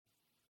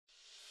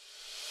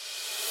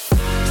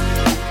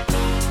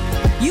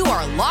You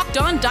are Locked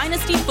On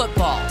Dynasty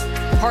Football,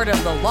 part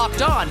of the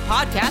Locked On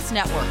Podcast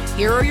Network.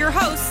 Here are your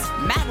hosts,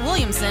 Matt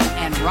Williamson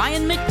and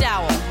Ryan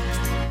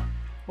McDowell.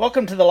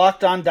 Welcome to the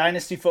Locked On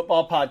Dynasty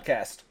Football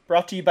Podcast,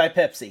 brought to you by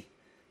Pepsi.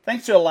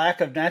 Thanks to a lack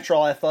of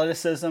natural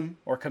athleticism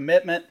or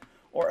commitment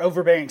or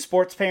overbearing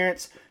sports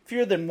parents,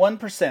 fewer than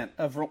 1%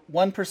 of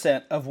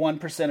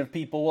 1% of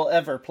people will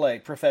ever play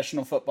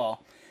professional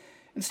football.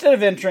 Instead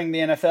of entering the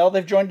NFL,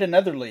 they've joined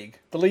another league,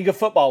 the League of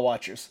Football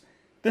Watchers.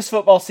 This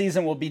football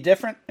season will be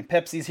different, and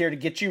Pepsi's here to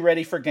get you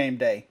ready for game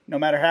day, no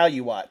matter how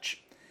you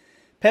watch.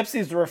 Pepsi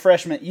is the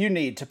refreshment you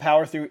need to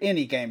power through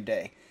any game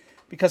day.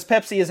 Because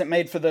Pepsi isn't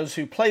made for those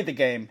who play the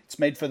game, it's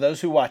made for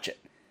those who watch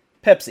it.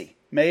 Pepsi,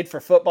 made for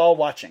football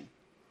watching.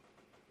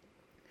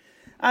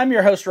 I'm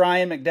your host,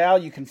 Ryan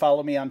McDowell. You can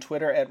follow me on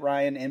Twitter at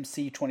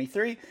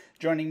RyanMC23.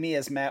 Joining me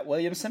is Matt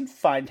Williamson.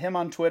 Find him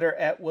on Twitter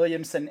at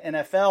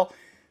WilliamsonNFL.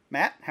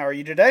 Matt, how are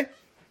you today?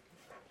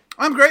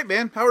 I'm great,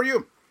 man. How are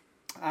you?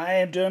 I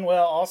am doing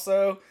well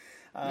also.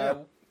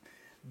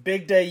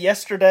 Big day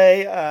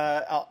yesterday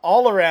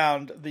all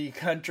around the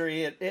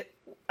country.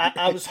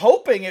 I was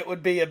hoping it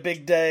would be a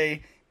big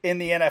day in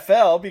the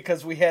NFL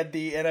because we had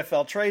the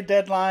NFL trade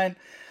deadline.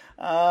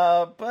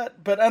 But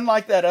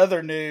unlike that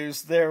other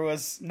news, there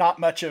was not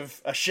much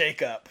of a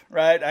shakeup,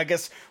 right? I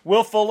guess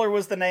Will Fuller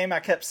was the name I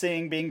kept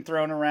seeing being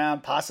thrown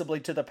around, possibly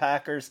to the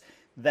Packers.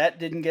 That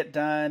didn't get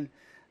done.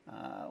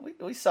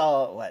 We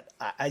saw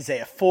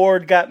Isaiah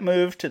Ford got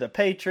moved to the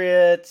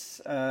Patriots.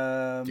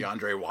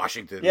 DeAndre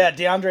Washington. Yeah,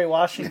 DeAndre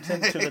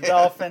Washington to the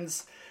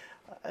Dolphins.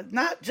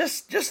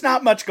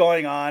 Not much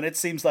going on. It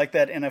seems like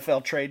that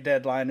NFL trade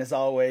deadline is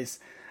always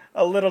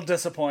a little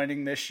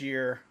disappointing. This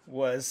year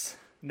was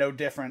no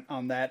different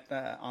on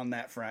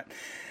that front.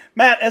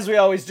 Matt, as we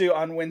always do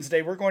on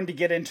Wednesday, we're going to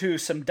get into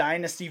some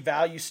dynasty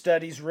value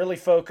studies, really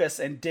focus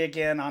and dig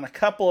in on a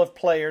couple of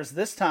players,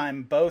 this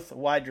time both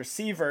wide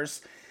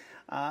receivers.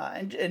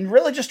 And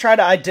really just try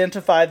to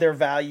identify their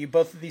value.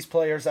 Both of these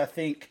players, I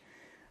think,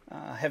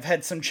 have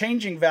had some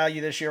changing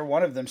value this year.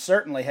 One of them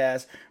certainly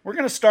has. We're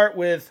going to start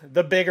with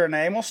the bigger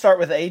name. We'll start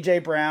with A.J.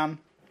 Brown.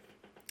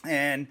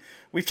 And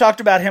we've talked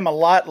about him a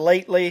lot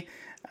lately.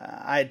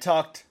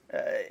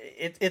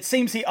 It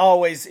seems he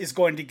always is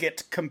going to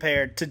get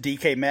compared to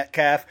DK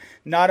Metcalf.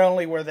 Not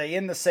only were they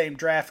in the same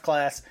draft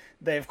class,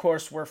 they, of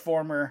course, were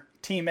former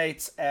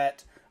teammates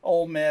at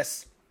Ole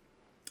Miss.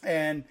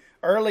 And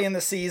early in the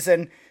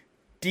season,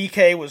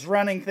 DK was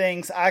running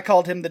things. I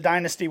called him the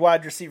Dynasty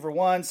wide receiver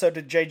one. So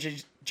did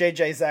JJ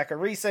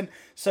Zachariason.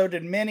 So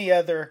did many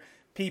other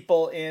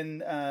people in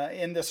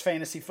this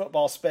fantasy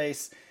football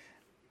space.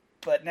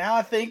 But now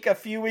I think a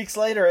few weeks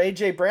later,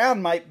 A.J. Brown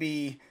might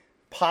be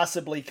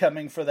possibly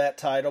coming for that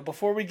title.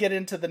 Before we get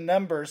into the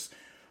numbers,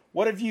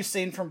 what have you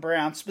seen from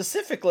Brown,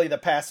 specifically the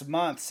past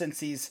month since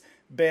he's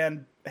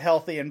been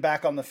healthy and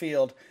back on the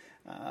field?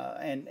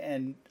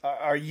 And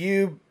are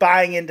you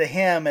buying into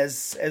him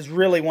as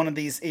really one of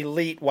these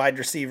elite wide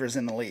receivers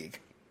in the league?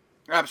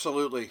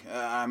 Absolutely.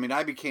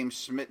 I became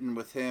smitten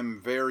with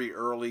him very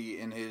early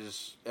in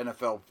his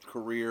NFL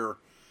career.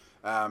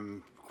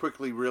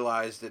 Quickly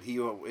realized that he,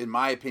 in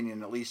my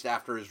opinion, at least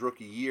after his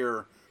rookie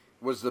year,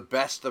 was the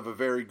best of a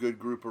very good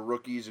group of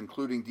rookies,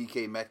 including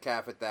DK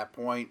Metcalf at that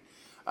point.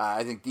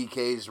 I think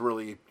DK's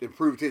really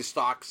improved his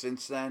stock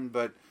since then.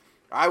 But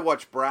I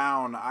watch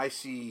Brown, I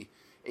see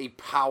a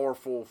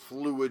powerful,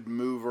 fluid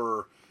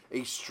mover,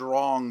 a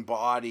strong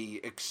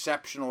body,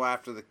 exceptional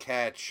after the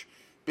catch,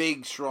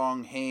 big,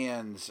 strong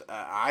hands.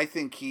 I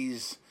think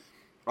he's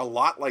a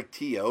lot like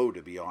T.O.,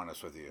 to be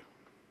honest with you.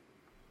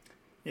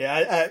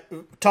 Yeah,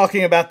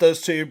 talking about those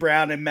two,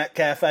 Brown and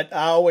Metcalf, I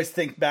always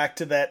think back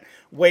to that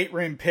weight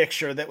room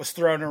picture that was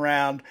thrown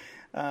around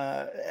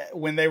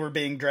when they were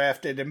being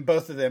drafted, and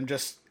both of them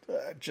just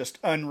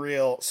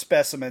unreal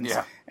specimens.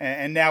 Yeah.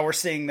 And now we're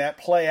seeing that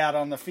play out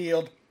on the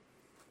field.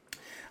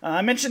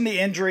 I mentioned the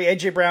injury.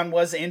 A.J. Brown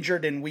was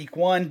injured in week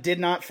 1, did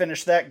not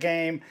finish that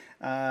game,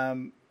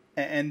 and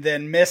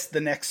then missed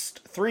the next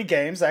 3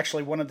 games.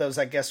 Actually, one of those,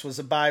 I guess, was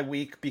a bye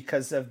week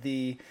because of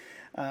the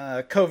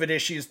COVID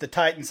issues the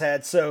Titans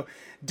had. So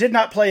did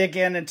not play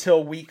again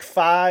until week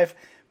 5.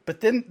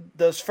 But then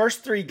those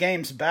first 3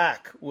 games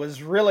back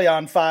was really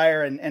on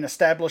fire and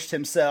established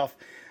himself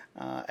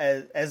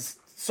as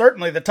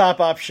certainly the top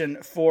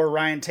option for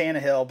Ryan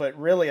Tannehill, but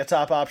really a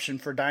top option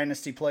for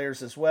dynasty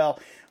players as well.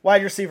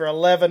 Wide receiver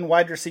 11,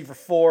 wide receiver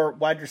 4,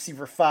 wide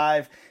receiver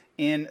 5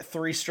 in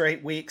 3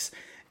 straight weeks.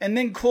 And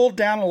then cooled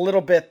down a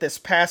little bit this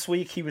past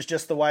week. He was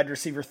just the wide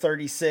receiver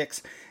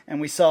 36. And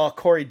we saw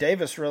Corey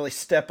Davis really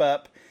step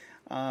up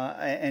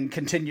and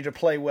continue to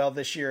play well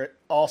this year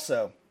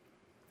also.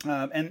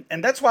 And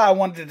that's why I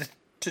wanted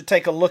to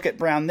take a look at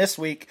Brown this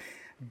week.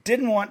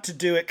 Didn't want to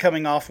do it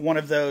coming off one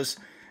of those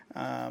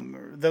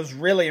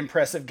really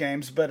impressive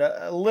games, but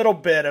a little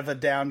bit of a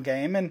down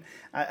game. And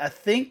I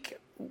think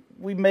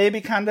we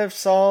maybe kind of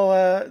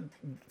saw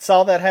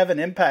that have an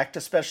impact,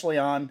 especially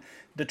on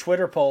the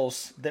Twitter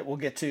polls that we'll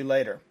get to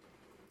later.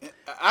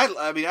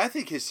 I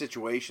think his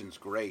situation's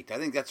great. I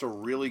think that's a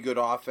really good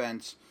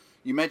offense.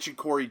 You mentioned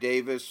Corey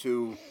Davis,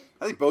 who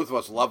I think both of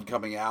us loved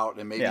coming out,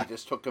 and maybe Yeah. it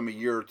just took him a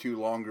year or two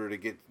longer to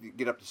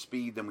get up to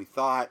speed than we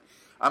thought.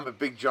 I'm a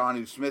big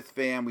Jonnu Smith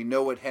fan. We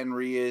know what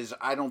Henry is.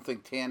 I don't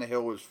think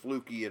Tannehill is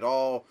fluky at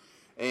all.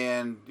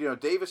 And,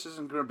 Davis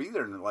isn't going to be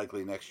there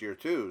likely next year,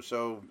 too.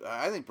 So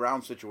I think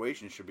Brown's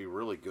situation should be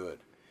really good.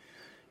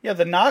 Yeah,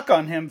 the knock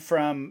on him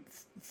from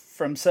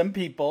some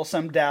people,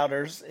 some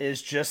doubters,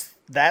 is just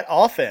that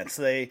offense.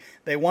 They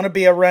want to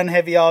be a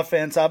run-heavy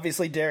offense.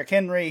 Obviously, Derrick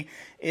Henry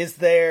is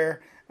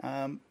there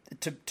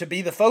to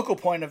be the focal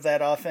point of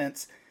that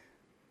offense.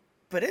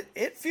 But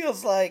it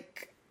feels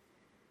like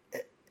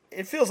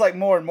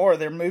more and more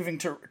they're moving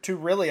to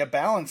really a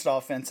balanced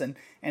offense, and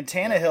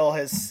Tannehill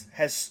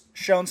has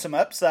shown some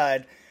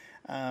upside,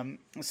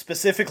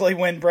 specifically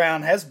when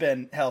Brown has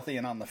been healthy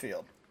and on the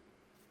field.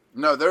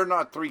 No, they're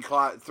not 3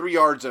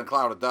 yards in a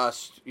cloud of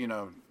dust,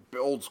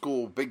 old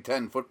school Big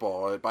Ten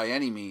football by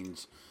any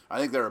means. I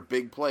think they're a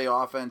big play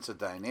offense, a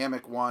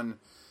dynamic one,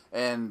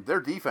 and their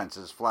defense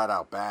is flat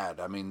out bad.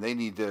 I mean, they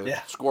need to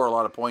score a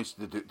lot of points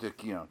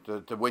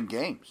to win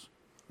games.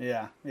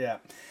 Yeah.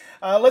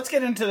 Let's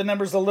get into the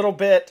numbers a little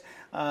bit.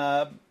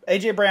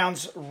 A.J.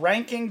 Brown's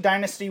ranking,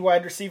 Dynasty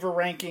wide receiver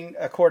ranking,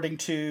 according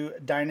to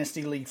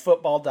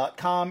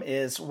DynastyLeagueFootball.com,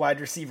 is wide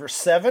receiver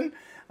 7.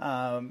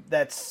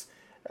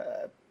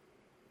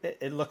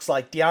 It looks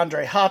like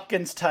DeAndre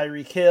Hopkins,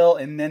 Tyreek Hill,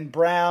 and then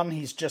Brown.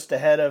 He's just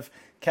ahead of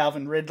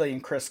Calvin Ridley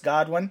and Chris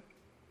Godwin.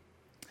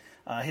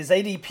 His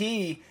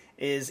ADP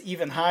is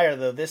even higher,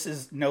 though. This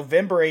is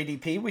November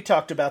ADP. We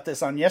talked about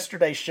this on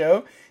yesterday's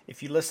show.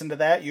 If you listened to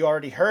that, you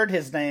already heard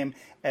his name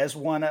as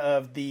one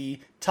of the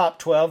top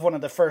 12, one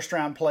of the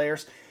first-round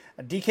players.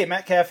 DK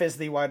Metcalf is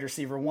the wide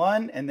receiver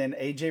 1, and then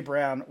A.J.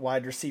 Brown,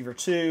 wide receiver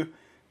 2.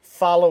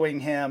 Following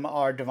him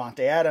are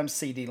Devontae Adams,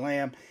 CeeDee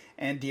Lamb,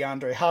 and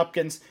DeAndre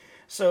Hopkins.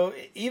 So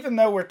even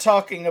though we're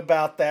talking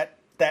about that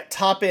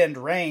top-end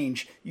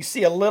range, you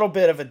see a little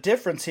bit of a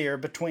difference here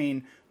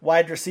between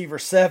wide receiver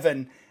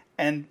 7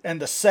 and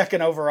the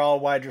second overall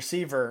wide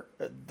receiver,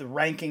 the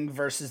ranking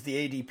versus the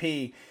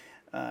ADP.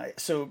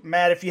 So,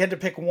 Matt, if you had to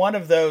pick one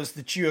of those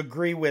that you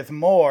agree with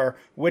more,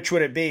 which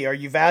would it be? Are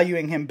you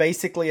valuing him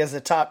basically as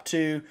a top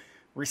 2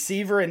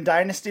 receiver in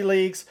dynasty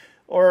leagues,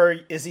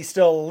 or is he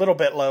still a little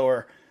bit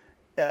lower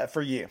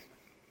for you?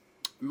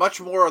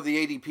 Much more of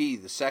the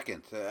ADP, the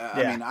second.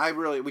 I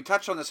mean, we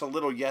touched on this a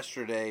little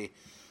yesterday.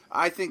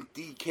 I think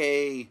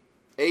DK,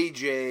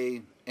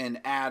 AJ,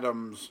 and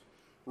Adams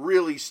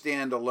really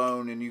stand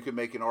alone, and you can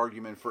make an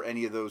argument for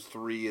any of those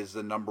 3 as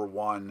the number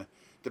 1,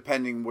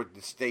 depending what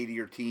the state of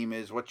your team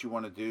is, what you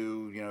want to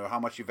do, how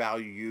much you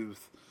value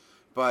youth.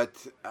 But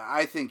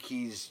I think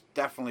he's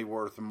definitely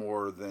worth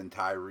more than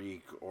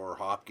Tyreek or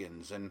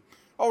Hopkins. And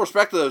all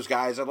respect to those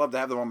guys, I'd love to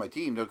have them on my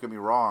team, don't get me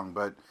wrong,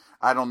 but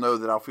I don't know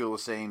that I'll feel the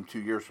same 2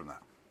 years from now.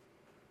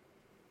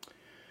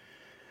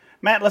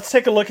 Matt, let's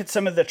take a look at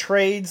some of the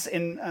trades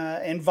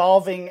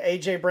involving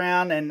A.J.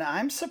 Brown, and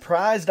I'm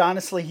surprised,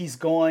 honestly, he's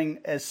going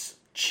as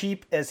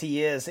cheap as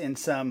he is in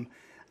some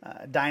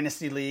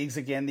dynasty leagues.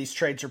 Again, these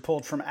trades are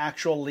pulled from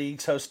actual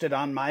leagues hosted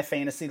on My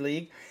Fantasy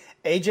League.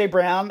 A.J.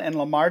 Brown and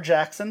Lamar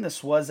Jackson,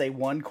 this was a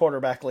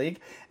 1-quarterback league.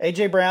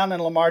 A.J. Brown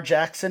and Lamar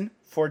Jackson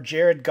for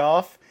Jared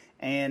Goff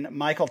and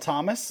Michael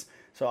Thomas.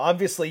 So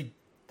obviously,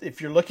 if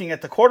you're looking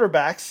at the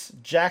quarterbacks,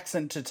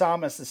 Jackson to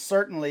Thomas is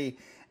certainly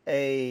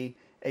a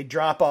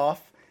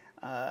drop-off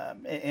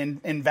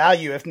in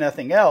value, if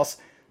nothing else.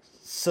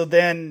 So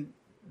then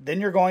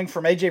you're going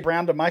from A.J.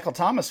 Brown to Michael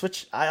Thomas,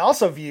 which I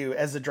also view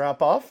as a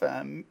drop-off.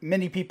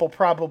 Many people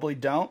probably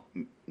don't.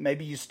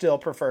 Maybe you still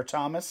prefer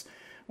Thomas,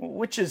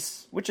 which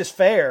is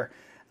fair.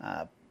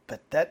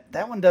 But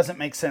that one doesn't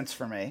make sense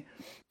for me.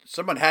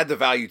 Someone had to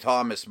value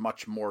Thomas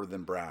much more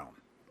than Brown.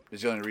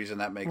 Is the only reason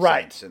that makes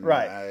sense. And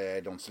I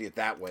don't see it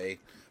that way.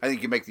 I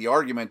think you make the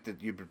argument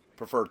that you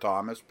prefer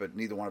Thomas, but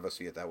neither one of us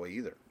see it that way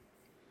either.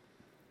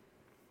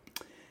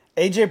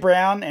 A.J.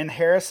 Brown and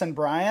Harrison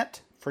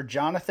Bryant for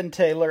Jonathan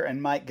Taylor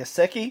and Mike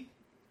Gesicki.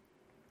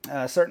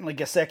 Certainly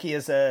Gesicki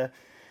is a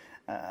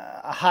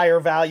higher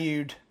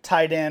valued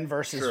tight end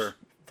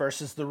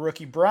versus the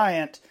rookie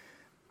Bryant.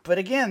 But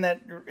again,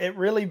 it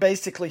really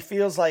basically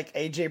feels like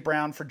A.J.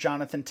 Brown for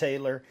Jonathan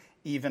Taylor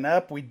even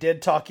up. We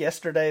did talk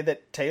yesterday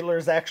that Taylor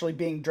is actually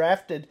being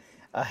drafted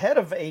ahead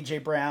of A.J.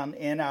 Brown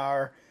in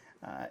our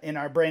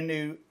brand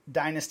new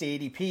Dynasty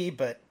ADP,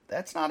 but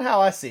that's not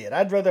how I see it.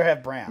 I'd rather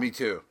have Brown. Me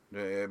too,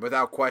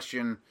 without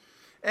question.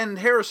 And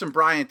Harrison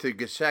Bryant to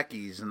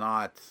Gesicki is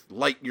not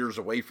light years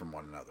away from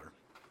one another.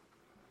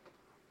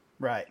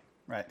 Right.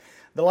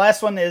 The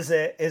last one is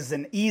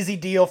an easy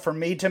deal for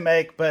me to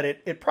make, but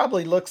it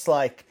probably looks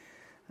like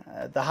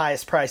the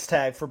highest price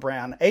tag for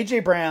Brown. A.J.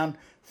 Brown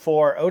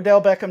for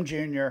Odell Beckham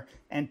Jr.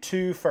 and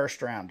 2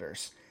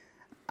 first-rounders.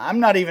 I'm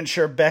not even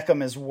sure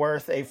Beckham is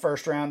worth a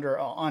first-rounder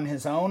on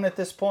his own at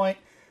this point,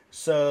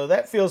 so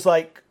that feels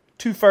like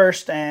 2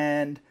 first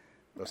and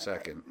a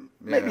second.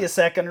 Maybe a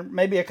second, or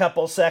maybe a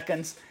couple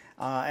seconds,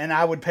 and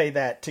I would pay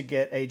that to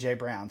get A.J.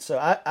 Brown. So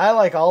I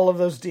like all of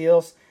those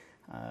deals.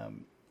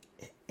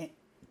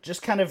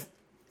 Just kind of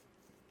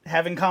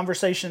having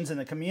conversations in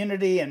the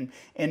community and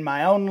in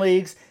my own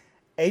leagues,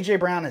 A.J.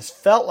 Brown has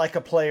felt like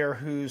a player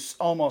who's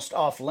almost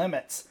off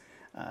limits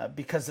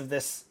because of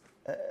this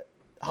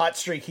hot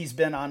streak he's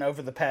been on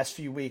over the past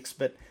few weeks.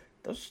 But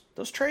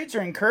those trades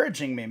are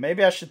encouraging me.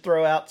 Maybe I should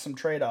throw out some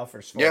trade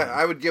offers for him.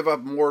 I would give up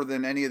more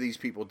than any of these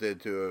people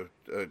did to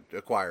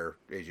acquire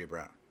A.J.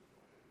 Brown.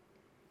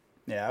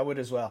 Yeah, I would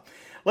as well.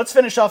 Let's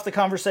finish off the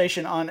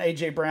conversation on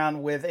A.J.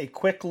 Brown with a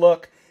quick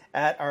look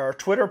at our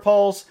Twitter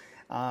polls.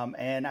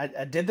 And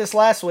I did this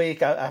last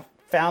week. I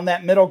found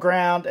that middle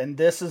ground, and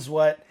this is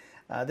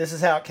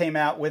how it came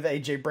out with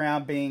A.J.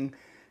 Brown being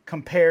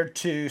compared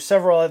to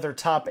several other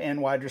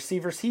top-end wide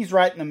receivers. He's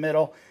right in the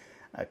middle.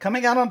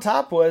 Coming out on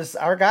top was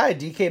our guy,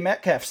 DK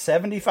Metcalf,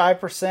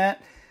 75%.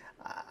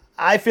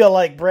 I feel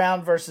like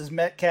Brown versus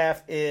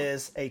Metcalf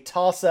is a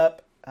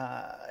toss-up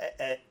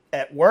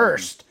at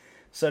worst.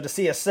 So to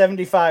see a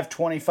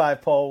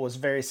 75-25 poll was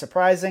very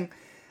surprising.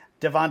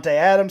 Devontae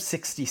Adams,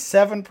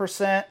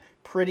 67%.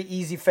 Pretty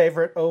easy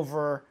favorite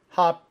over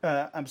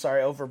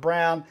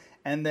Brown.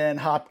 And then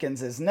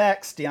Hopkins is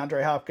next.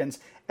 DeAndre Hopkins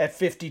at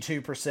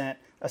 52%.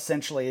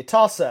 Essentially a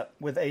toss-up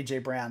with A.J.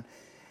 Brown.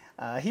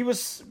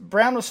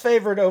 Brown was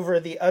favored over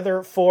the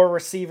other four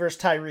receivers,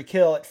 Tyreek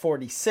Hill at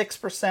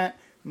 46%,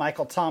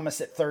 Michael Thomas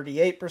at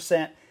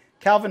 38%,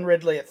 Calvin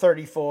Ridley at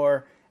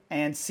 34%,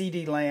 and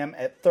CeeDee Lamb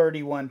at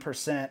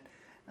 31%.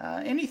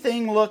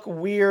 Anything look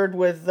weird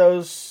with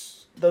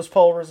those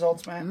poll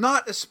results, man?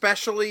 Not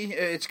especially.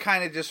 It's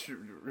kind of just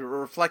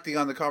reflecting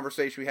on the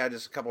conversation we had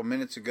just a couple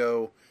minutes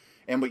ago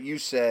and what you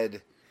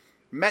said.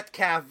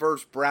 Metcalf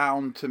versus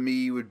Brown to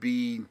me would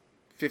be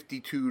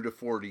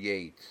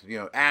 52-48.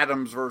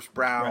 Adams versus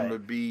Brown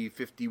would be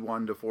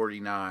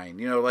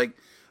 51-49.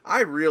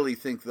 I really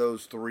think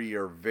those three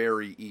are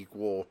very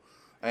equal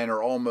and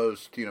are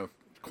almost,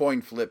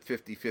 coin flip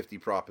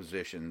 50-50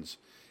 propositions.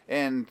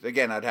 And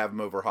again, I'd have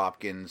them over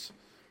Hopkins.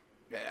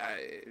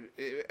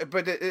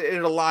 But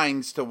it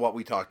aligns to what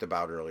we talked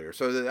about earlier.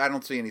 So I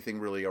don't see anything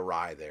really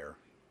awry there.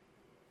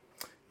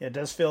 It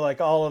does feel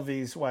like all of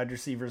these wide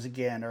receivers,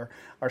 again,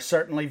 are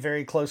certainly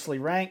very closely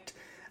ranked.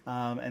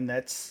 And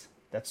that's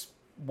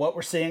what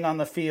we're seeing on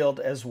the field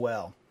as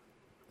well.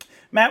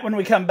 Matt, when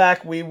we come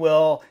back, we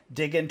will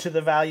dig into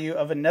the value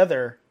of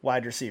another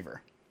wide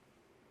receiver.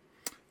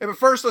 Yeah, but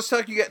first, let's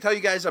tell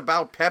you guys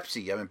about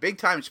Pepsi.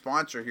 Big-time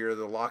sponsor here of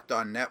the Locked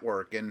On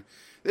Network. And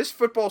this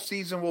football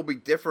season will be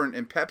different,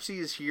 and Pepsi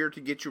is here to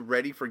get you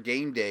ready for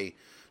game day,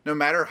 no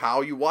matter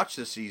how you watch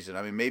this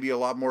season. Maybe a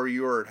lot more of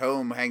you are at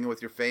home hanging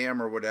with your fam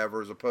or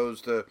whatever, as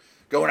opposed to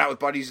going out with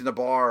buddies in the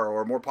bar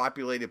or more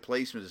populated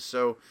places.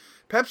 So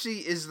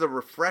Pepsi is the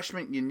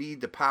refreshment you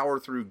need to power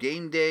through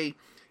game day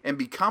and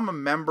become a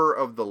member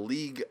of the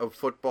League of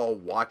Football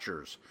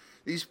Watchers.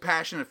 These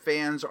passionate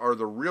fans are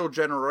the real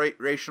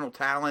generational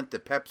talent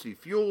that Pepsi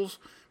fuels,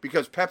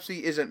 because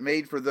Pepsi isn't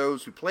made for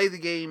those who play the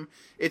game,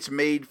 it's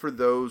made for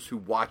those who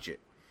watch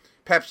it.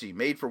 Pepsi,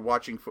 made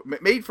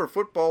for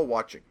football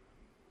watching.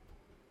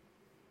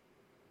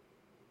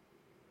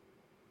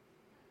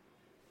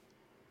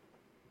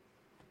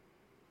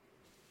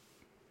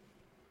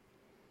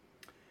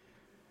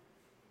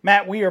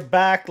 Matt, we are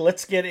back.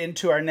 Let's get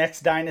into our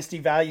next Dynasty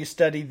Value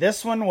Study.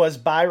 This one was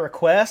by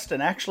request,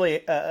 and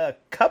actually a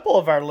couple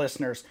of our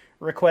listeners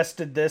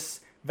requested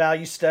this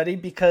value study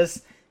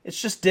because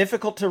it's just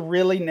difficult to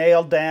really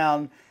nail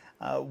down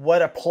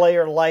what a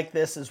player like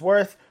this is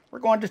worth. We're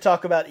going to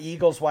talk about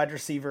Eagles wide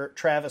receiver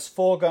Travis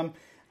Fulgham.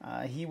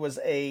 He was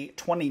a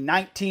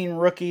 2019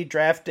 rookie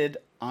drafted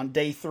on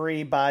day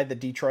 3 by the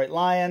Detroit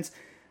Lions.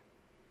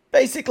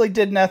 Basically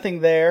did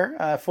nothing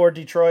there for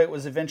Detroit,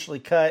 was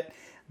eventually cut.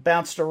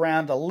 Bounced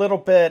around a little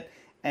bit,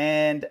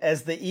 and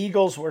as the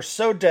Eagles were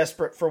so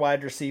desperate for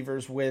wide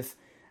receivers with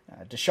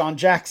Deshaun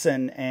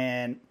Jackson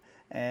and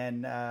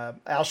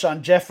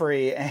Alshon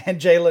Jeffrey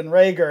and Jalen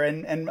Reagor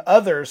and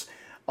others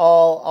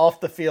all off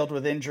the field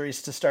with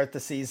injuries to start the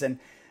season,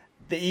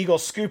 the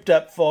Eagles scooped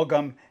up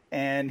Fulgham,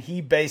 and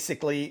he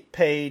basically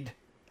paid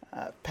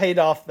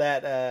off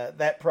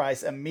that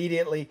price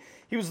immediately.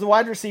 He was the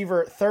wide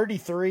receiver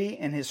 33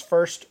 in his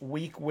first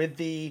week with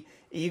the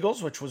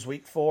Eagles, which was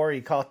week 4.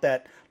 He caught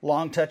that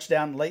long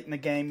touchdown late in the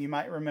game. You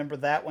might remember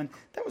that one.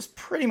 That was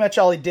pretty much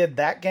all he did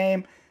that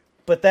game,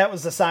 but that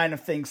was a sign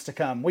of things to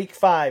come. Week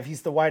 5,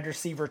 he's the wide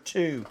receiver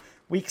 2.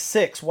 Week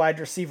 6, wide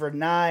receiver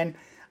 9.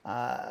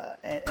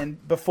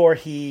 And before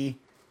he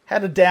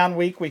had a down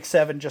week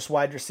 7, just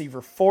wide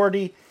receiver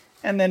 40,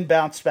 and then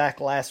bounced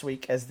back last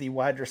week as the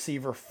wide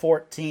receiver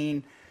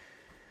 14.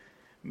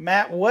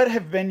 Matt, what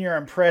have been your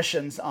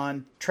impressions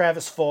on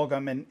Travis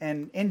Fulgham,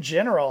 and in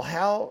general,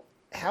 how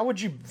would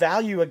you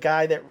value a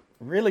guy that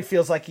really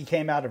feels like he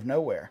came out of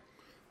nowhere?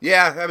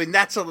 Yeah,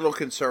 that's a little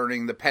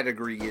concerning. The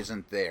pedigree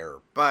isn't there.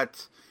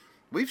 But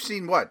we've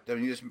seen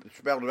you just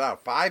spelled it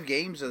out, 5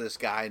 games of this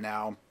guy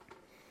now.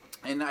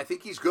 And I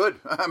think he's good.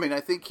 I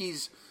think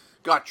he's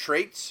got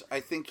traits. I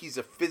think he's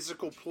a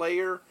physical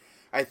player.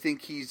 I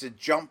think he's a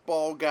jump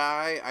ball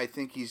guy. I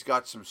think he's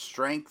got some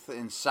strength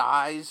and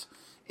size.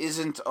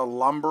 Isn't a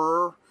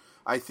lumberer.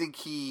 I think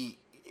he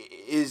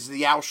is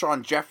the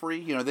Alshon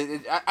Jeffrey.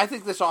 I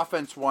think this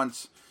offense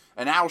wants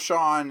an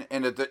Alshon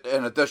and a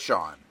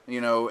Deshaun.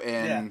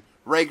 And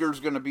Rager's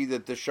going to be the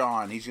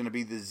Deshaun. He's going to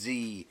be the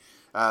Z.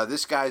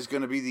 This guy's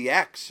going to be the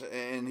X,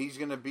 and he's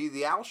going to be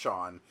the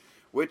Alshon,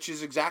 which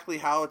is exactly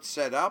how it's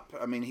set up.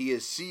 I mean, he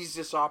has seized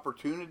this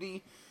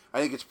opportunity.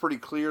 I think it's pretty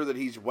clear that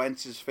he's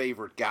Wentz's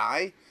favorite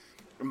guy.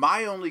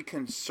 My only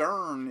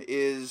concern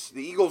is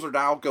the Eagles are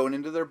now going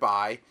into their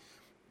bye.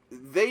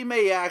 They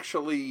may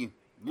actually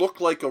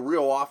look like a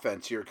real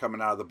offense here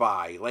coming out of the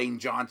bye. Lane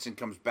Johnson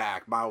comes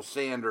back, Miles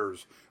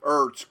Sanders,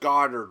 Ertz,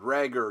 Goddard,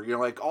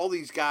 Reagor. All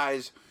these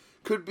guys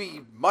could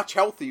be much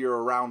healthier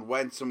around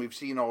Wentz than we've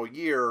seen all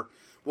year.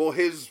 Will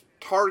his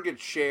target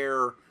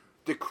share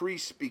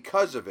decrease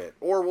because of it?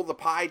 Or will the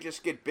pie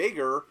just get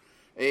bigger?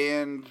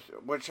 And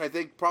which I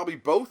think probably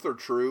both are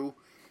true.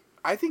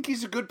 I think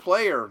he's a good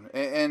player.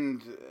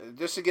 And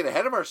just to get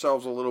ahead of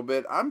ourselves a little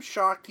bit, I'm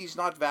shocked he's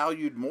not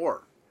valued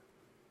more.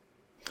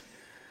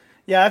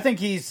 Yeah, I think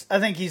he's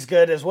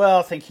good as well.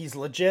 I think he's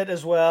legit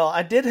as well.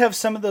 I did have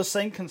some of those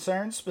same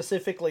concerns,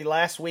 specifically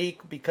last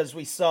week, because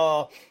we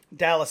saw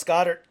Dallas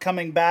Goedert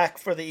coming back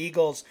for the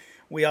Eagles.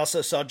 We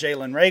also saw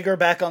Jalen Reagor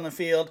back on the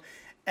field.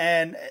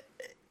 And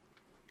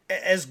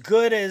as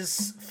good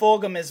as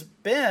Fulgham has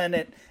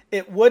been,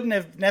 it wouldn't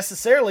have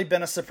necessarily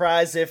been a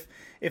surprise if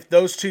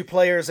those two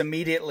players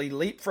immediately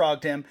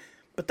leapfrogged him.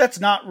 But that's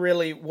not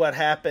really what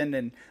happened.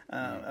 And,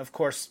 of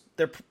course,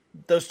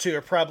 those two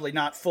are probably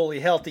not fully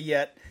healthy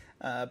yet.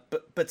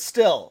 But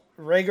still,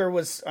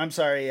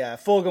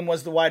 Fulgham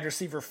was the wide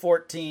receiver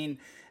 14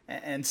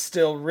 and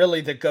still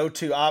really the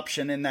go-to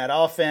option in that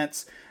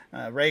offense.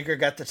 Reagor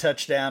got the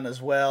touchdown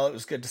as well. It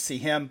was good to see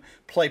him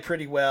play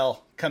pretty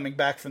well coming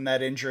back from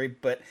that injury.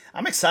 But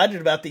I'm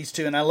excited about these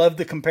two, and I love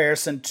the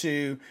comparison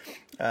to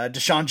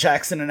Deshaun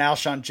Jackson and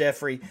Alshon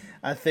Jeffrey.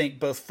 I think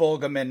both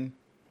Fulgham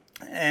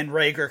and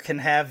Reagor can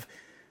have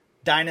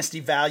dynasty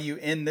value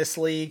in this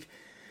league.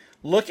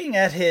 Looking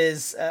at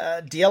his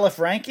DLF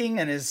ranking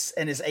and his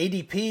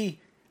ADP,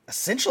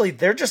 essentially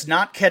they're just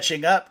not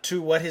catching up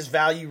to what his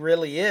value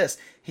really is.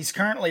 He's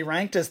currently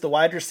ranked as the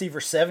wide receiver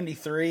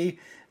 73,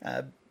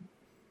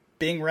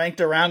 being ranked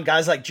around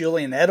guys like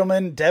Julian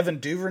Edelman, Devin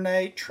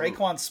Duvernay,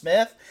 Traquan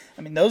Smith.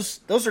 I mean,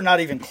 those are not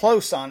even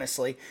close,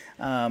 honestly.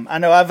 I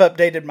know I've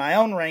updated my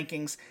own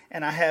rankings,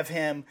 and I have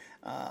him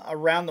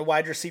around the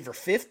wide receiver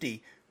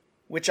 50,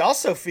 which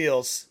also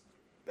feels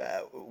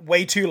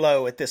way too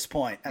low at this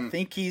point. I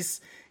think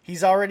he's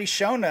already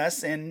shown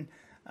us in,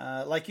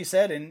 like you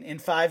said, in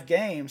 5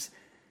 games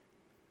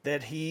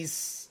that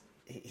he's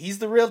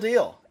the real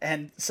deal.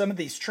 And some of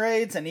these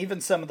trades and even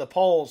some of the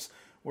polls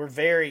were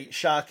very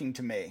shocking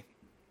to me.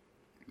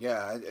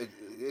 Yeah,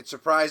 it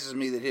surprises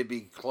me that he'd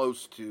be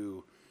close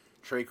to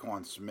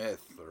Traquan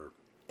Smith or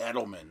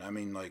Edelman. I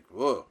mean,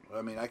 whoa.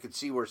 I mean, I could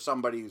see where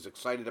somebody who's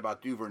excited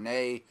about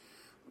Duvernay,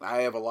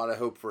 I have a lot of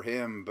hope for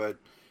him, but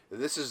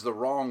this is the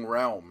wrong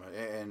realm,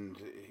 and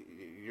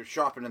you're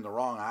shopping in the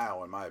wrong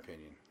aisle, in my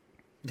opinion.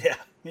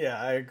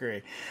 Yeah, I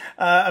agree.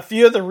 A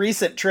few of the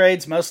recent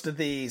trades, most of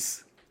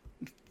these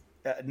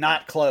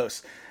not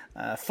close.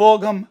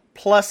 Fulgham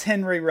plus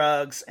Henry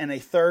Ruggs and a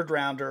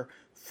third-rounder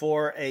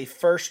for a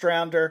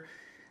first-rounder.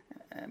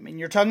 I mean,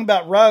 you're talking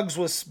about Ruggs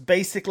was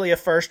basically a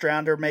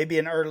first-rounder, maybe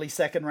an early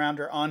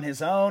second-rounder on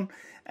his own,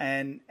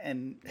 and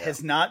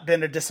has not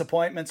been a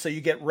disappointment. So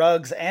you get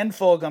Ruggs and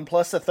Fulgham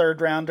plus a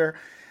third-rounder.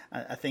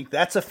 I think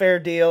that's a fair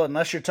deal,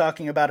 unless you're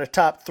talking about a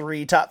top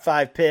 3, top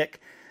 5 pick.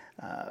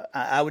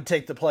 I would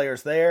take the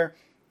players there.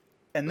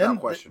 And then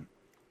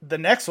the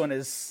next one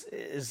is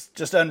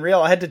just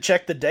unreal. I had to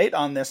check the date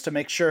on this to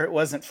make sure it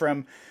wasn't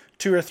from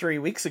 2 or 3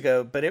 weeks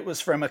ago, but it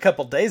was from a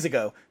couple days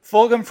ago.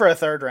 Fulgham for a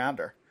third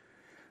rounder.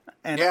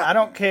 And I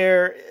don't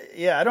care.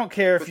 Yeah, I don't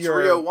care if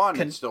you're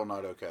 301. It's still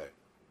not okay.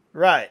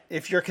 Right.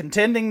 If you're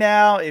contending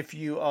now, if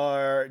you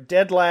are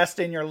dead last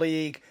in your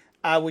league,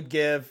 I would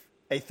give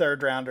a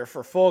third rounder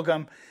for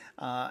Fulgham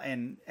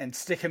and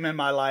stick him in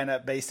my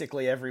lineup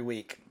basically every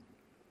week.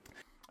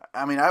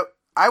 I mean,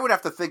 I would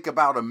have to think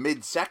about a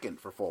mid-second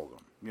for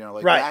Fulgham.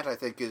 That I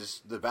think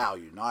is the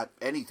value, not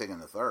anything in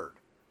the third.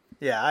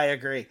 Yeah, I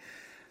agree.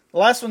 The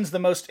last one's the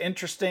most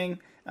interesting.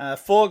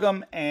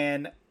 Fulgham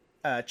and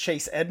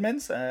Chase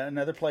Edmonds,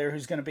 another player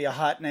who's going to be a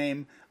hot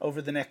name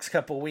over the next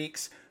couple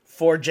weeks,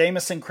 for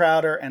Jamison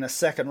Crowder and a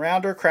second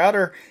rounder.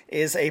 Crowder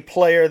is a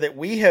player that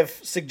we have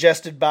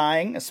suggested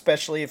buying,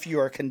 especially if you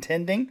are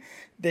contending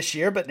this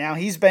year, but now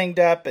he's banged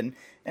up and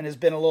has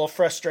been a little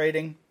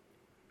frustrating.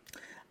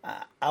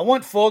 I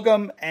want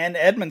Fulgham and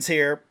Edmonds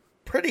here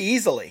pretty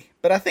easily,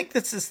 but I think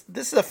this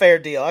is a fair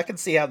deal. I can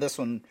see how this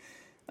one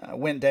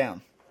went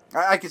down.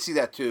 I can see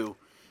that too.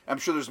 I'm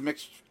sure there's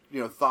mixed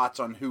thoughts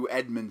on who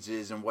Edmonds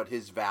is and what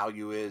his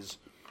value is.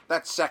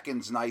 That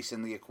second's nice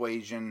in the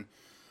equation.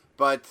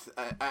 But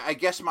I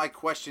guess my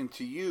question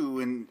to you,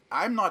 and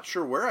I'm not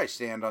sure where I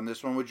stand on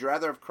this one, would you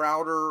rather have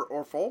Crowder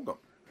or Fulgham?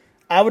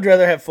 I would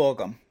rather have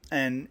Fulgham.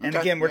 And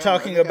again, we're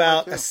talking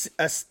about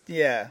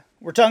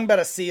we're talking about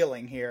a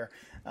ceiling here.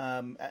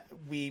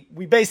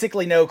 We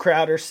basically know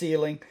Crowder's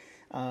ceiling.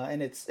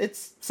 and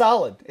it's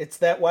solid. It's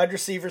that wide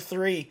receiver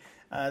 3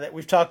 that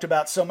we've talked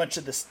about so much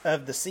of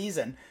the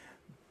season.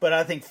 But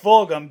I think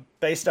Fulgham,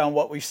 based on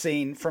what we've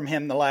seen from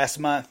him the last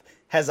month,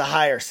 has a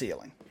higher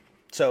ceiling.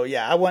 So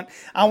yeah, I want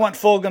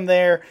Fulgham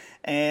there.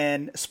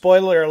 And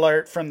spoiler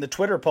alert from the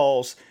Twitter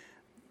polls,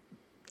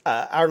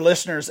 our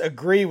listeners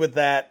agree with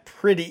that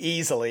pretty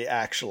easily,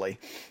 actually.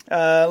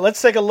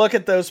 Let's take a look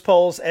at those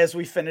polls as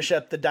we finish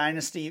up the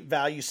Dynasty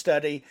Value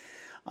Study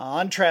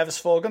on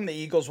Travis Fulgham, the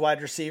Eagles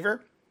wide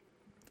receiver.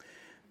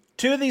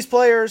 2 of these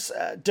players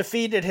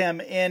defeated him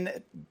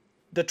in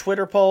the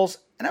Twitter polls,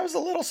 and I was a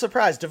little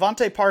surprised.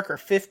 Devontae Parker,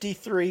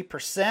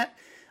 53%.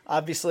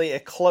 Obviously a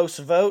close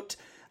vote,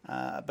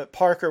 but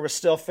Parker was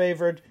still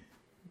favored.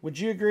 Would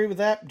you agree with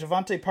that?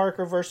 Devontae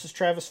Parker versus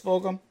Travis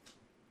Fulgham?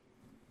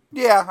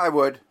 Yeah, I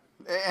would.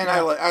 And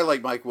yeah. I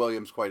like Mike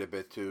Williams quite a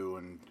bit too,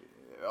 and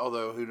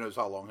although who knows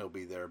how long he'll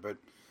be there. But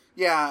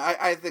yeah,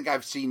 I think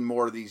I've seen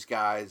more of these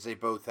guys. They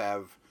both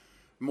have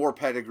more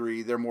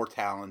pedigree. They're more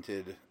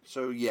talented.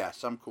 So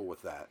yes, I'm cool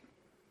with that.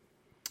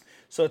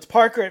 So it's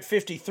Parker at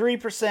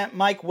 53%,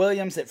 Mike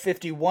Williams at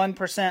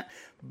 51%,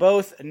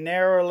 both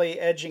narrowly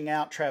edging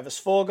out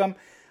Travis Fulgham.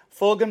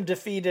 Fulgham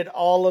defeated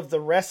all of the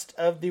rest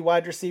of the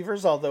wide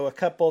receivers, although a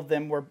couple of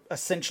them were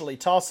essentially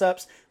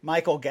toss-ups.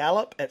 Michael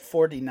Gallup at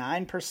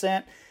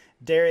 49%,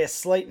 Darius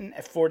Slayton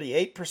at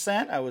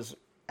 48%. I was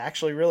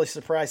actually really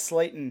surprised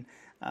Slayton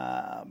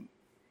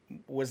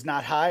was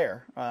not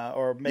higher,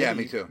 or maybe, yeah,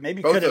 me too.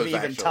 Maybe Both could have even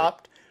actually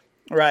topped.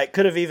 Right,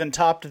 could have even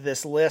topped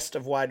this list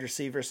of wide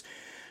receivers.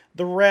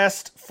 The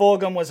rest,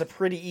 Fulgham was a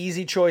pretty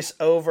easy choice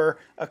over,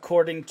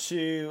 according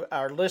to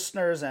our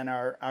listeners and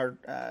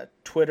our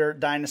Twitter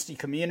Dynasty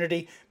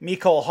community.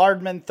 Mecole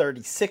Hardman,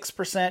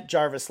 36%.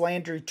 Jarvis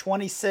Landry,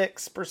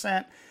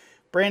 26%.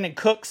 Brandon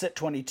Cooks at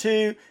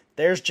 22%.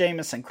 There's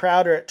Jamison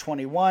Crowder at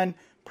 21%.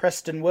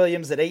 Preston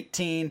Williams at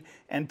 18%.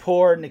 And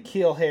poor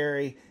N'Keal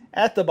Harry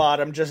at the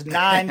bottom, just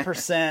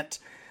 9%.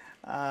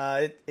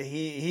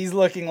 He's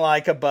looking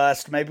like a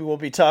bust. Maybe we'll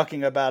be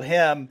talking about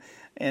him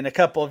in a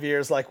couple of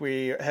years, like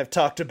we have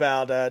talked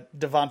about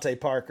Devontae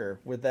Parker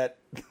with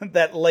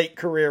that late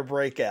career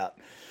breakout.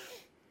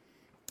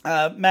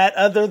 Matt,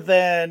 other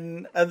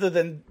than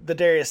the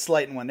Darius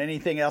Slayton one,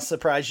 anything else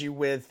surprise you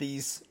with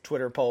these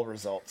Twitter poll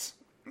results?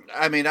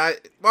 I mean, I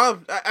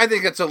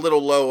think it's a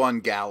little low on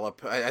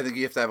Gallup. I think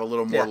you have to have a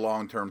little more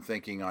long-term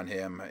thinking on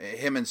him.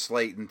 Him and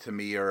Slayton, to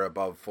me, are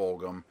above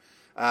Fulgham.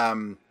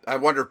 I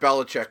wonder if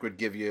Belichick would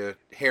give you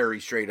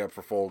Harry straight up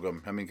for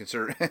Fulgham. I mean,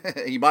 consider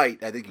he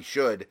might. I think he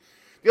should.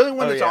 The only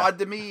one that's odd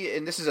to me,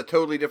 and this is a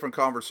totally different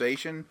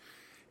conversation,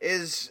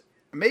 is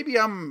maybe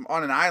I'm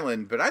on an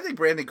island, but I think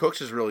Brandon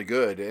Cooks is really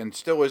good and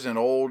still isn't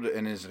old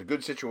and is in a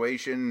good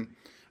situation.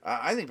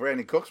 I think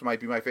Brandon Cooks might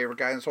be my favorite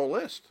guy in this whole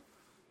list.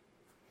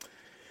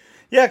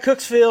 Yeah,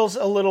 Cooks feels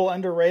a little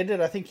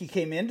underrated. I think he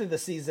came into the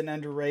season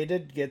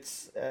underrated,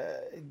 gets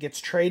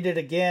traded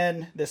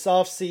again this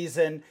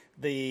offseason.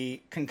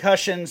 The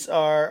concussions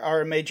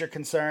are a major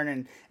concern,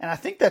 and I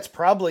think that's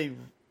probably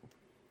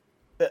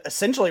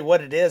essentially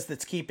what it is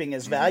that's keeping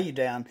his value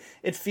down.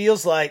 It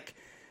feels like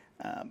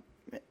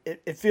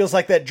it feels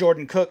like that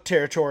Jordan Cook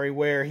territory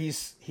where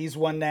he's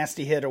one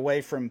nasty hit away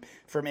from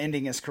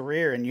ending his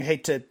career, and you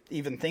hate to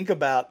even think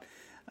about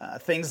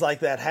things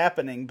like that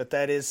happening, but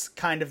that is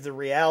kind of the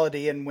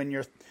reality. And when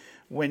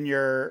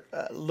you're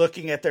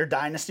looking at their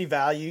dynasty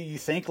value, you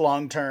think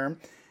long term,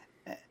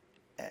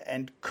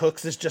 and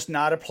Cooks is just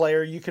not a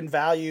player you can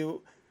value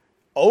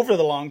over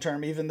the long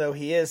term, even though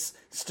he is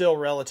still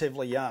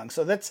relatively young.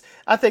 So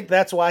I think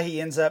that's why he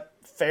ends up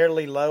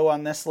fairly low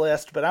on this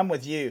list. But I'm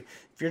with you.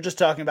 If you're just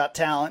talking about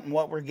talent and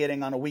what we're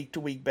getting on a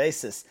week-to-week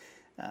basis,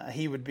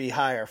 he would be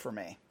higher for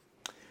me.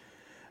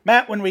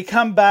 Matt, when we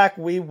come back,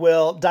 we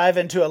will dive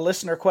into a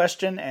listener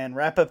question and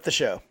wrap up the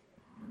show.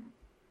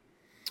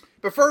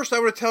 But first, I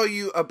want to tell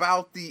you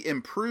about the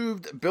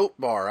improved Built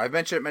Bar. I've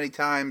mentioned it many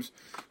times.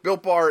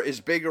 Built Bar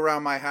is big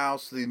around my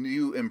house. The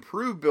new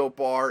improved Built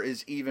Bar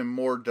is even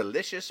more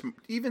delicious,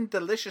 even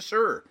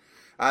deliciouser.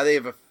 They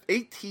have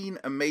 18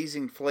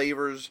 amazing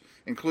flavors,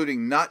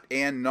 including nut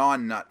and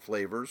non-nut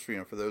flavors,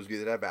 for those of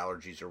you that have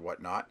allergies or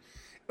whatnot.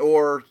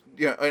 Or,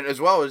 as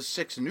well as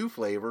 6 new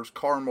flavors: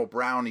 caramel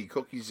brownie,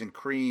 cookies and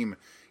cream,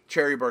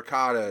 cherry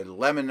barcata,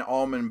 lemon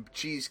almond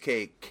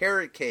cheesecake,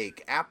 carrot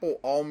cake, apple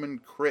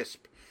almond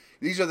crisp.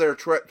 These are their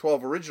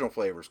 12 original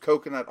flavors: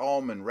 coconut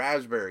almond,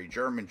 raspberry,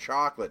 German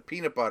chocolate,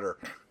 peanut butter.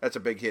 That's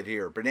a big hit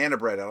here. Banana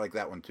bread, I like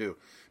that one too.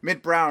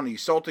 Mint brownie,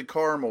 salted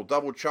caramel,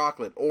 double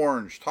chocolate,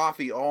 orange,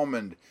 toffee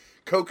almond,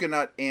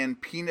 coconut, and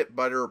peanut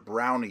butter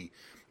brownie.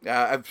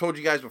 I've told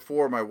you guys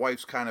before, my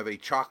wife's kind of a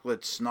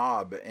chocolate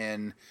snob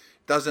and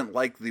doesn't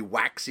like the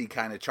waxy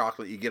kind of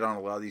chocolate you get on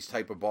a lot of these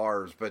type of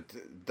bars, but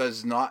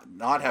does not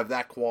have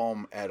that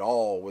qualm at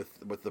all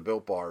with the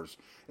Built Bars.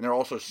 And they're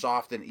also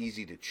soft and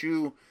easy to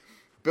chew.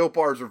 Built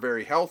Bars are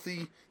very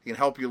healthy. They can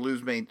help you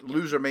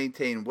lose or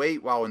maintain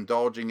weight while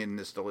indulging in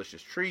this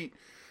delicious treat.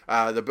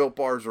 The Built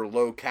Bars are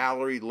low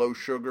calorie, low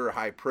sugar,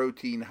 high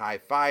protein, high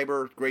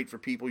fiber. Great for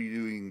people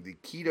doing the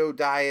keto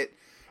diet.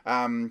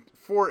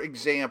 For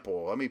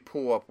example, let me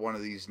pull up one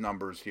of these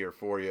numbers here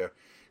for you.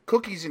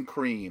 Cookies and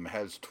Cream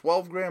has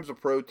 12 grams of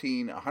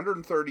protein,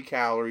 130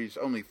 calories,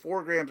 only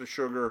 4 grams of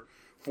sugar,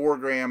 4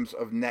 grams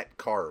of net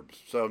carbs.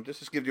 So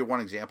just to give you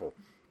one example.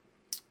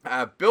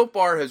 Built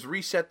Bar has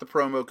reset the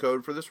promo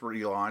code for this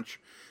relaunch.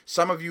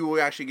 Some of you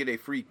will actually get a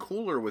free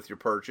cooler with your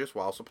purchase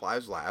while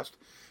supplies last.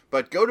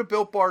 But go to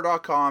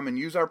BuiltBar.com and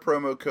use our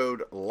promo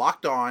code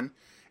LOCKEDON,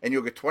 and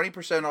you'll get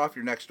 20% off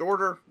your next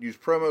order. Use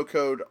promo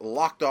code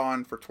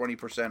LOCKEDON for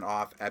 20%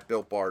 off at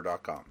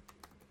BuiltBar.com.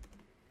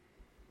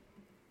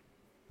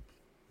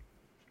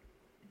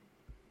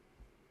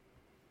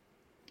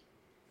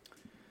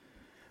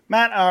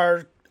 Matt,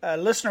 our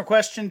listener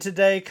question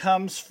today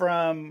comes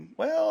from,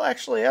 well,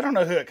 actually, I don't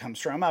know who it comes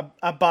from.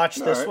 I botched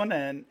this one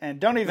and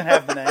don't even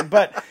have the name,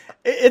 but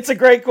it's a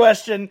great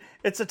question.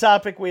 It's a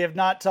topic we have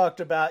not talked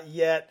about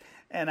yet,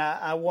 and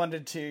I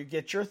wanted to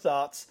get your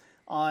thoughts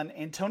on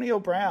Antonio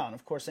Brown.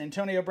 Of course,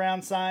 Antonio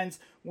Brown signs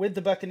with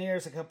the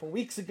Buccaneers a couple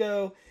weeks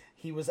ago.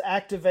 He was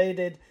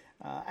activated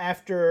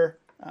after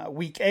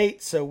Week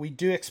 8, so we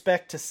do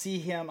expect to see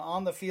him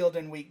on the field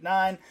in Week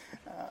 9.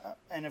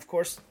 And, of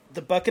course,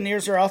 the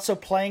Buccaneers are also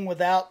playing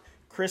without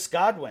Chris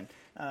Godwin,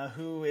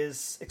 who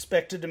is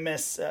expected to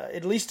miss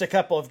at least a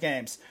couple of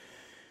games.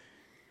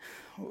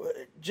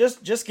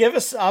 Just give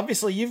us,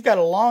 obviously, you've got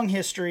a long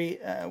history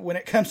when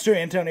it comes to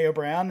Antonio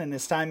Brown and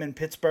his time in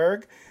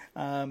Pittsburgh.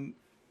 And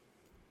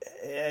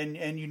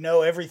you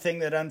know everything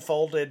that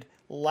unfolded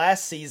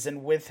last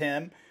season with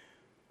him.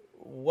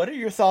 What are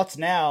your thoughts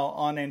now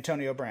on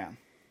Antonio Brown?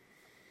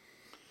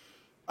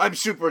 I'm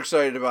super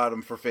excited about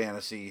him for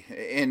fantasy,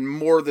 and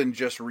more than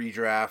just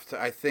redraft.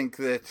 I think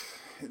that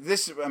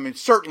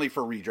certainly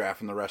for redraft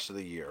and the rest of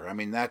the year. I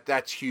mean,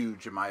 that's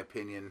huge in my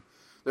opinion.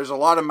 There's a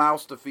lot of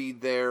mouths to feed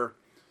there,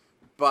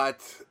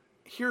 but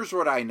here's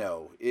what I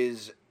know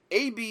is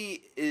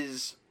AB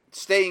is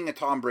staying at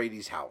Tom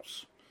Brady's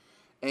house.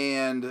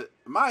 And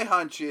my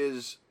hunch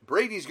is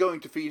Brady's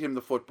going to feed him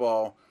the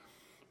football.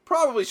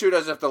 Probably sure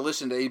doesn't have to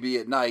listen to AB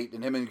at night,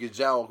 and him and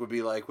Gazelle would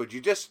be like, would you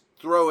just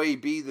throw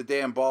AB the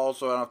damn ball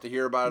so I don't have to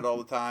hear about it all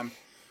the time?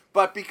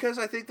 But because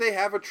I think they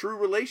have a true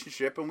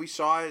relationship, and we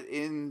saw it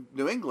in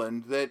New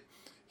England, that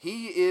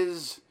he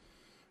is,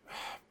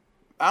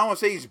 I don't want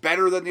to say he's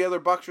better than the other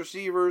Bucs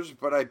receivers,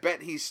 but I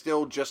bet he's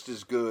still just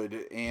as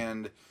good,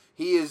 and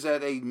he is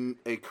at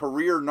a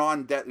career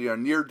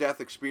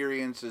near-death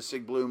experience, as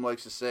Sig Bloom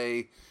likes to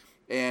say,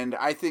 and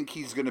I think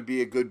he's going to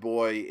be a good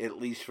boy at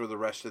least for the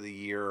rest of the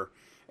year.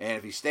 And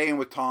if he's staying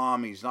with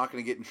Tom, he's not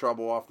going to get in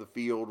trouble off the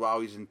field while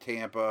he's in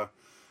Tampa.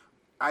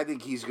 I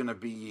think he's going to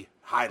be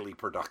highly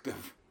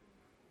productive.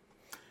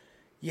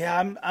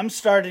 Yeah, I'm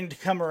starting to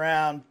come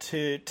around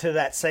to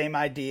that same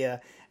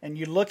idea. And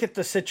you look at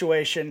the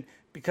situation,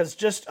 because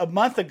just a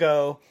month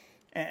ago,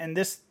 and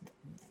this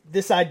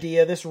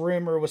idea, this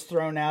rumor was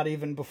thrown out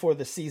even before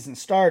the season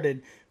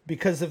started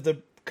because of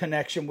the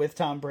connection with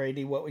Tom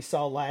Brady, what we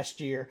saw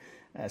last year,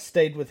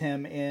 stayed with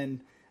him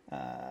in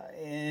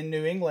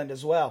New England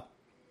as well.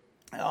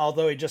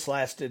 Although he just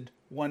lasted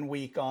 1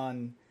 week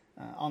on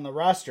the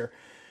roster.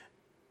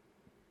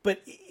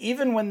 But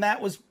even when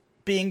that was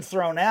being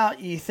thrown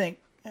out, you think,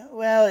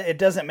 well, it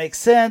doesn't make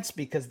sense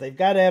because they've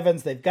got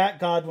Evans, they've got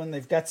Godwin,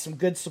 they've got some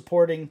good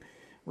supporting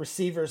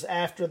receivers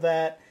after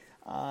that.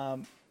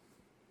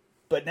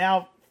 But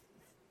now,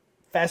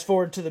 fast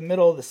forward to the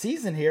middle of the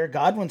season here,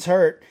 Godwin's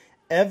hurt.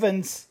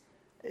 Evans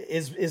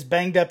is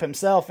banged up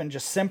himself and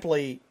just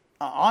simply,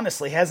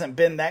 honestly, hasn't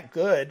been that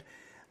good.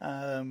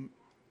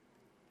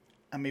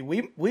 I mean,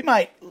 we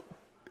might,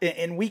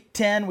 in Week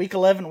 10, Week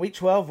 11, Week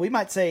 12, we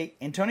might say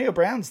Antonio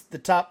Brown's the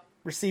top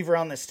receiver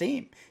on this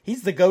team.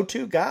 He's the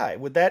go-to guy.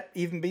 Would that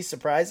even be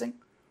surprising?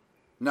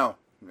 No.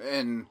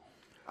 And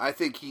I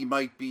think he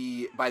might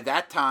be, by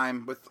that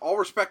time, with all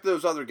respect to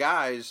those other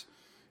guys,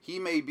 he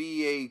may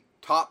be a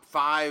top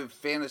 5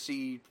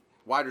 fantasy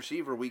wide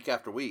receiver week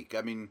after week.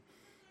 I mean,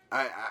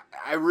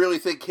 I really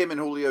think him and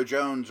Julio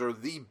Jones are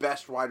the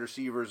best wide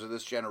receivers of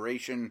this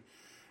generation.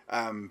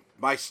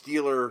 My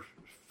Steeler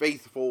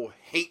faithful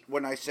hate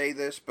when I say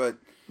this, but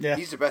yeah,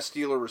 he's the best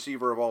Steeler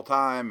receiver of all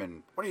time.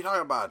 And what are you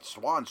talking about?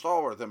 Swan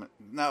Stallworth?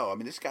 No, I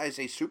mean, this guy's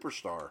a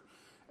superstar.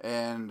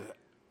 And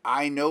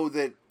I know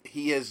that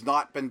he has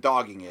not been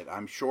dogging it.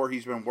 I'm sure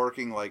he's been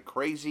working like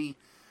crazy.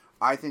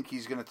 I think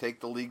he's going to take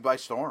the league by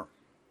storm.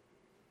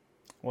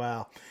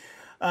 Wow.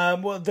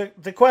 Well,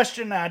 the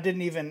question, I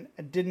didn't even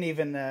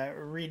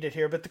read it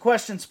here, but the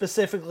question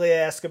specifically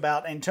asked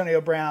about Antonio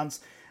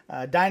Brown's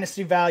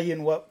dynasty value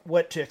and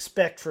what to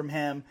expect from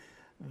him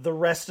the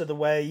rest of the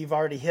way. You've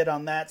already hit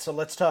on that, so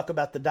let's talk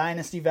about the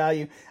dynasty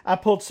value. I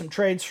pulled some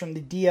trades from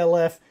the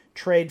DLF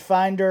Trade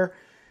Finder.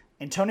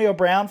 Antonio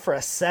Brown for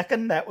a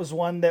second, that was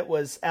one that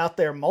was out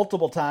there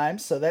multiple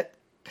times, so that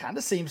kind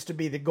of seems to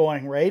be the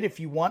going rate. If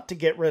you want to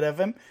get rid of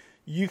him,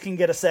 you can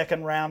get a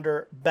second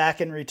rounder back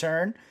in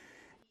return.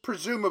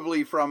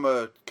 Presumably from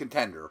a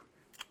contender.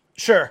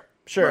 Sure.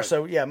 Right.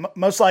 So, yeah,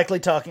 most likely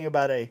talking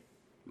about a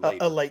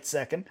late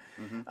second.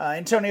 Mm-hmm.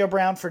 Antonio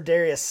Brown for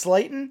Darius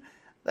Slayton.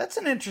 That's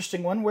an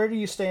interesting one. Where do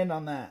you stand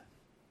on that?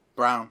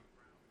 Brown.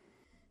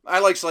 I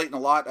like Slayton a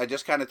lot. I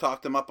just kind of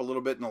talked him up a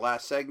little bit in the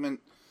last segment.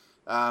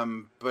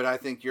 But I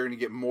think you're going to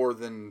get more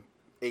than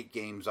 8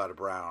 games out of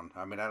Brown.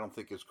 I mean, I don't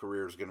think his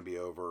career is going to be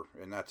over,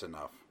 and that's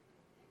enough.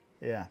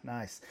 Yeah,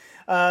 nice.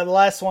 The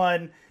last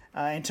one,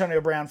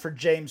 Antonio Brown for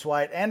James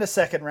White and a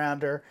second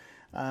rounder.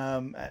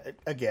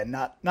 Again,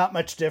 not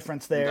much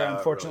difference there. No,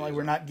 Unfortunately, really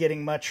we're not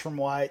getting much from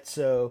White,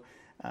 so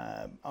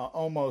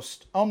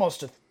almost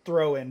a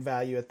throw-in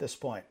value at this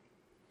point.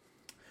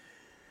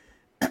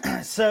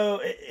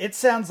 So it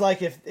sounds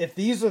like if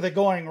these are the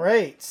going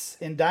rates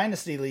in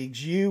dynasty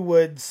leagues, you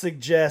would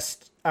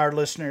suggest our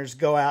listeners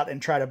go out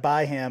and try to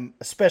buy him,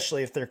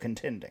 especially if they're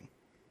contending.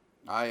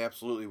 I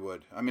absolutely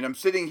would. I mean, I'm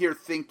sitting here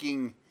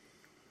thinking,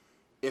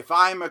 if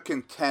I'm a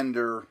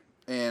contender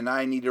and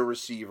I need a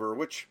receiver,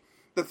 which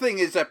the thing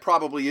is that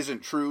probably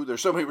isn't true.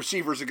 There's so many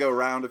receivers to go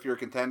around. If you're a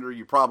contender,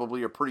 you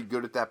probably are pretty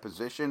good at that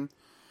position.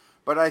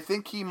 But I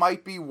think he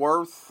might be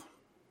worth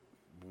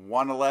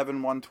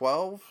 111,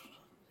 112.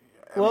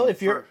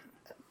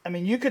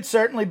 You could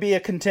certainly be a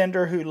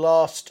contender who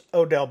lost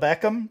Odell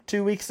Beckham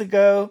 2 weeks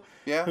ago,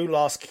 who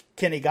lost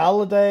Kenny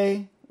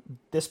Golladay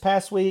this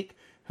past week,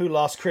 who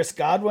lost Chris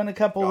Godwin a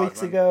couple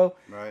weeks ago.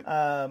 Right.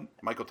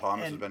 Michael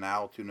Thomas has been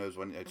out. Who knows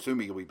when?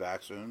 Assuming he'll be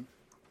back soon.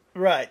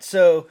 Right.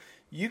 So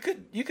you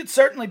could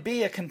certainly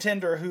be a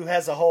contender who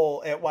has a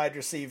hole at wide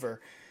receiver.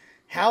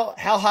 How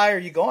high are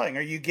you going?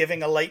 Are you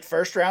giving a late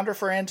first rounder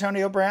for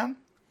Antonio Brown?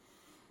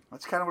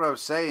 That's kind of what I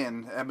was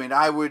saying. I mean,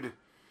 I would,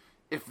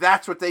 if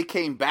that's what they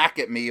came back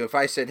at me, if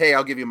I said, hey,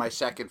 I'll give you my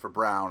second for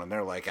Brown, and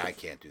they're like, I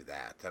can't do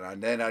that.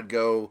 And then I'd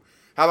go,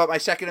 how about my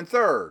second and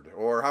third?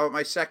 Or how about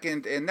my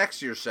second and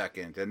next year's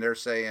second? And they're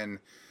saying,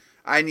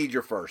 I need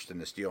your first in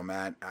this deal,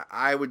 Matt.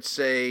 I would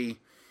say,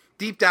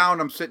 deep down,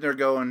 I'm sitting there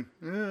going,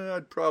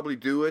 I'd probably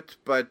do it,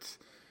 but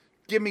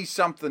give me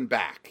something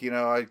back.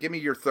 Give me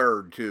your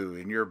third, too,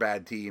 and you're a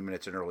bad team, and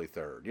it's an early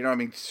third. You know what I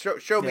mean?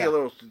 Show me a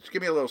little,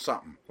 give me a little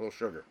something, a little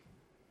sugar.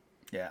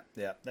 Yeah,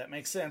 that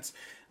makes sense.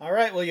 All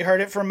right, well, you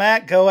heard it from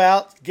Matt. Go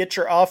out, get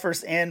your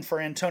offers in for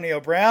Antonio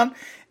Brown,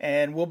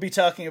 and we'll be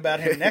talking about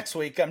him next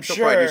week, I'm sure.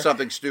 He'll probably do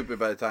something stupid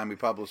by the time we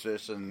publish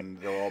this, and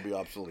they'll all be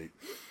obsolete.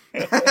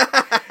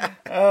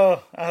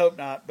 Oh, I hope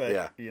not,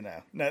 but,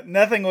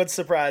 nothing would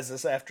surprise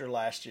us after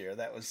last year.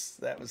 That was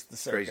the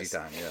circus. Crazy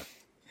time, yeah.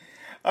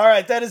 All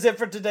right, that is it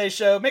for today's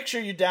show. Make sure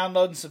you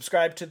download and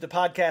subscribe to the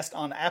podcast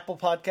on Apple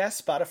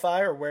Podcasts, Spotify,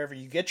 or wherever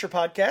you get your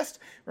podcast.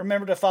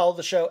 Remember to follow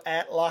the show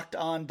at Locked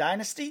On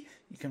Dynasty.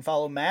 You can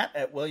follow Matt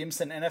at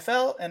Williamson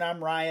NFL, and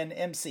I'm Ryan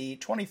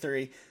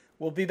MC23.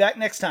 We'll be back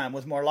next time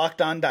with more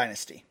Locked On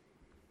Dynasty.